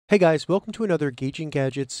Hey guys, welcome to another Gauging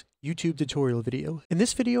Gadgets YouTube tutorial video. In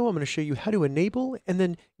this video, I'm going to show you how to enable and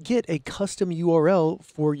then get a custom URL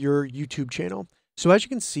for your YouTube channel. So as you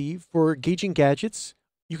can see, for Gauging Gadgets,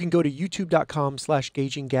 you can go to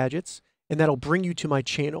youtube.com/gaginggadgets and that'll bring you to my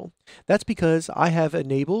channel. That's because I have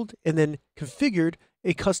enabled and then configured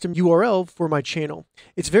a custom URL for my channel.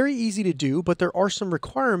 It's very easy to do, but there are some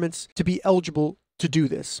requirements to be eligible to do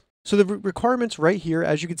this. So the requirements right here,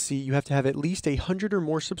 as you can see, you have to have at least 100 or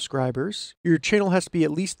more subscribers. Your channel has to be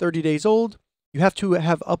at least 30 days old. You have to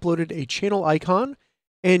have uploaded a channel icon,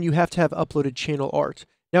 and you have to have uploaded channel art.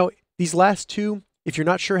 Now, these last two, if you're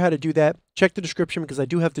not sure how to do that, check the description because I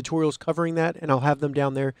do have tutorials covering that, and I'll have them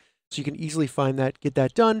down there so you can easily find that, get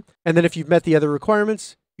that done. And then if you've met the other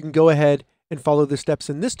requirements, you can go ahead and follow the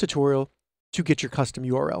steps in this tutorial to get your custom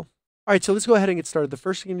URL. All right, so let's go ahead and get started. The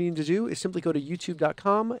first thing you need to do is simply go to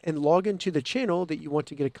youtube.com and log into the channel that you want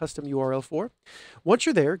to get a custom URL for. Once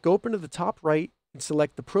you're there, go up into the top right and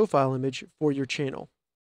select the profile image for your channel.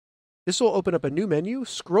 This will open up a new menu.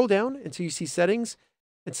 Scroll down until you see settings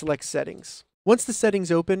and select settings. Once the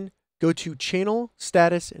settings open, go to channel,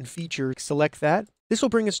 status, and feature. Select that. This will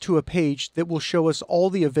bring us to a page that will show us all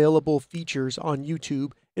the available features on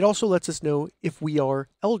YouTube. It also lets us know if we are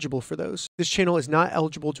eligible for those. This channel is not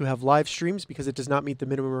eligible to have live streams because it does not meet the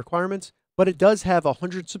minimum requirements, but it does have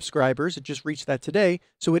 100 subscribers. It just reached that today,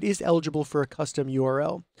 so it is eligible for a custom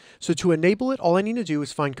URL. So to enable it, all I need to do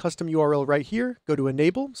is find custom URL right here, go to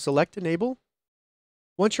enable, select enable.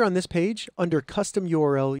 Once you're on this page, under custom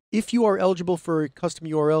URL, if you are eligible for a custom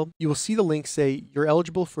URL, you will see the link say you're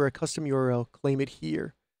eligible for a custom URL, claim it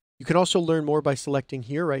here. You can also learn more by selecting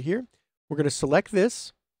here, right here. We're going to select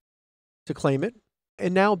this to claim it.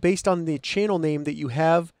 And now based on the channel name that you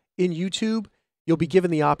have in YouTube, you'll be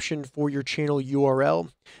given the option for your channel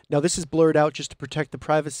URL. Now this is blurred out just to protect the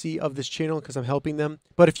privacy of this channel because I'm helping them.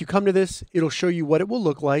 But if you come to this, it'll show you what it will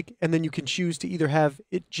look like. And then you can choose to either have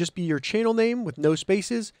it just be your channel name with no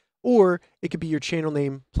spaces, or it could be your channel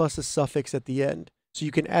name plus a suffix at the end. So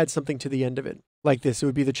you can add something to the end of it like this. It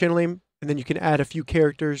would be the channel name, and then you can add a few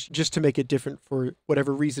characters just to make it different for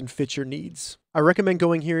whatever reason fits your needs. I recommend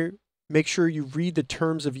going here. Make sure you read the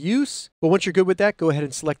terms of use. But once you're good with that, go ahead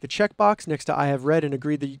and select the checkbox next to I have read and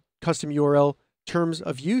agreed the custom URL terms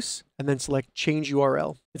of use, and then select change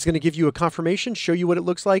URL. It's going to give you a confirmation, show you what it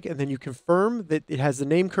looks like, and then you confirm that it has the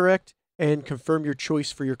name correct and confirm your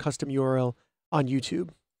choice for your custom URL on YouTube.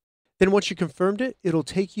 Then once you confirmed it, it'll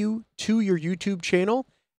take you to your YouTube channel,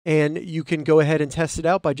 and you can go ahead and test it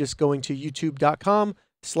out by just going to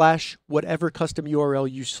youtube.com/whatever custom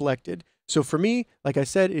URL you selected. So for me, like I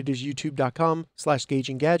said, it is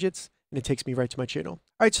youtube.com/gaginggadgets, and it takes me right to my channel. All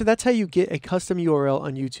right, so that's how you get a custom URL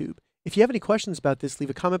on YouTube. If you have any questions about this, leave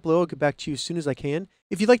a comment below. I'll get back to you as soon as I can.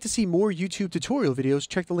 If you'd like to see more YouTube tutorial videos,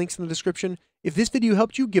 check the links in the description. If this video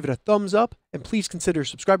helped you, give it a thumbs up, and please consider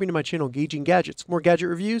subscribing to my channel, Gauging Gadgets, for more gadget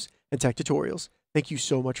reviews and tech tutorials. Thank you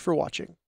so much for watching.